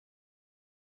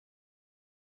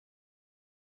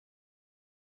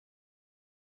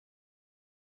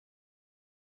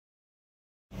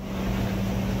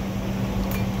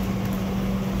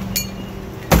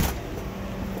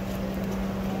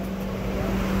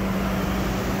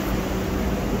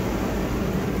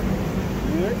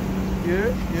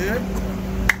good.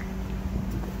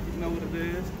 You know what it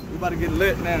is. We about to get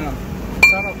lit now.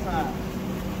 Turn up time.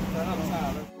 Turn up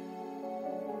time.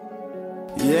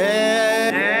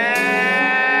 Yeah.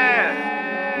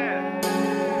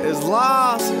 It's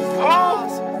Lonz.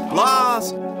 Lonz.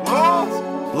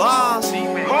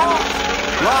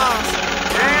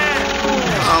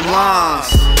 I'm Lonz.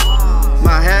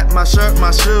 My hat, my shirt,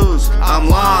 my shoes. I'm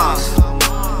Lonz.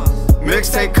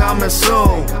 Mixtape coming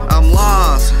soon. I'm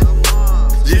Lonz.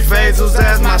 G-Phazels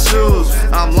as my shoes.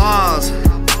 I'm Lonz.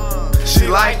 She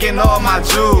liking all my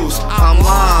jewels. I'm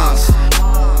Lonz.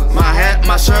 My hat,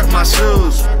 my shirt, my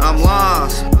shoes. I'm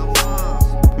Lonz.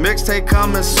 Mixtape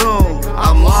coming soon.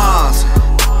 I'm Lonz.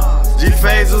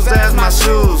 G-Phazels as my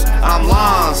shoes. I'm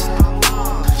Lonz.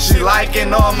 She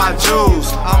liking all my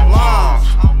jewels. I'm Lonz.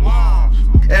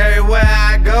 Everywhere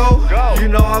I go, you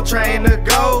know I'm trained to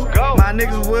go. My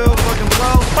niggas will fucking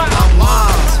blow. I'm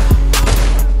Lonz.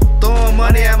 Throwing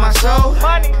money at my show.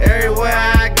 Everywhere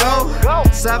I go,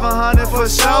 700 for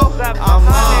show. I'm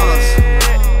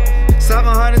Lonz.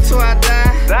 700 till I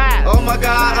die. Oh my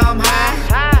God, I'm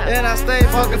high. And I stay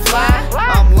fucking fly.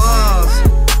 I'm Lonz.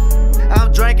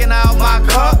 I'm drinking out my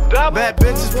cup. Bad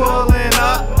bitches pulling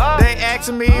up. They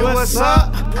asking me what's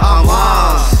up. I'm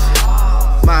Lonz.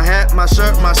 My hat, my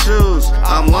shirt, my shoes.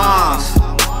 I'm Lonz.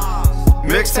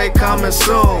 Mixtape coming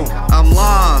soon. I'm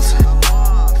Lonz.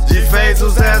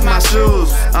 G-Phazels as my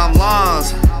shoes. I'm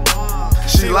Lonz.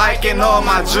 She liking all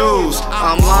my jewels.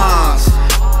 I'm Lonz.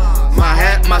 My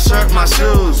hat, my shirt, my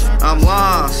shoes. I'm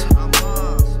Lonz.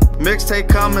 Mixtape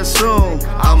coming soon.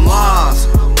 I'm Lonz.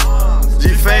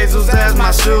 G-Phazels as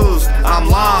my shoes. I'm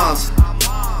Lonz.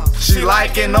 She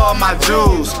liking all my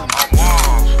jewels.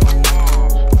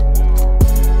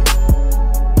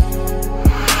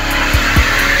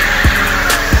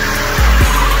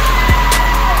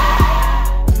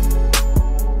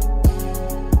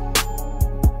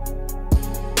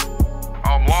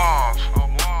 I'm Lonz.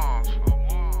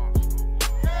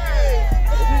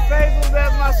 G-Phazels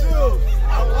as my shoes.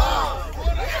 I'm Lonz.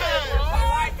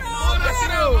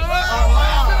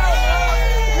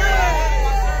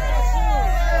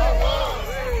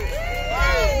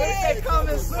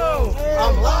 Coming soon.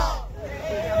 I'm Lonz.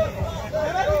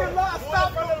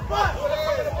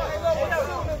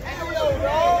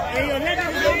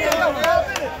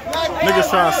 Niggas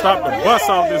trying to stop the bus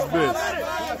off this bitch.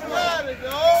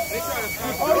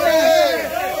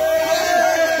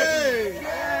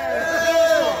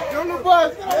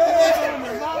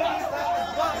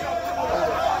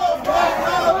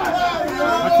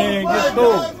 I can't get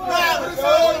through.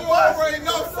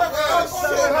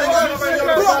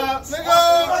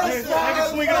 Niggas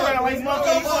swinging around like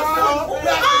monkeys.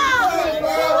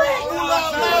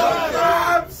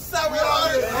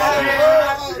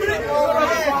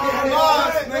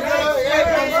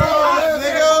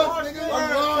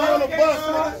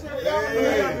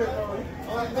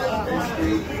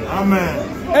 Oh man.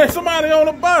 Hey, somebody on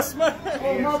the bus, man.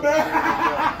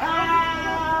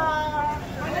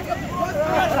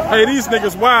 Hey, these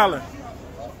niggas wildin'.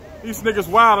 These niggas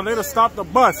wildin'. They done stopped the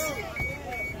bus.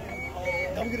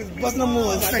 Don't get this bus no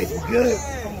more. It's good.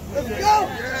 Let's go.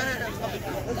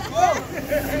 Let's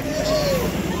go.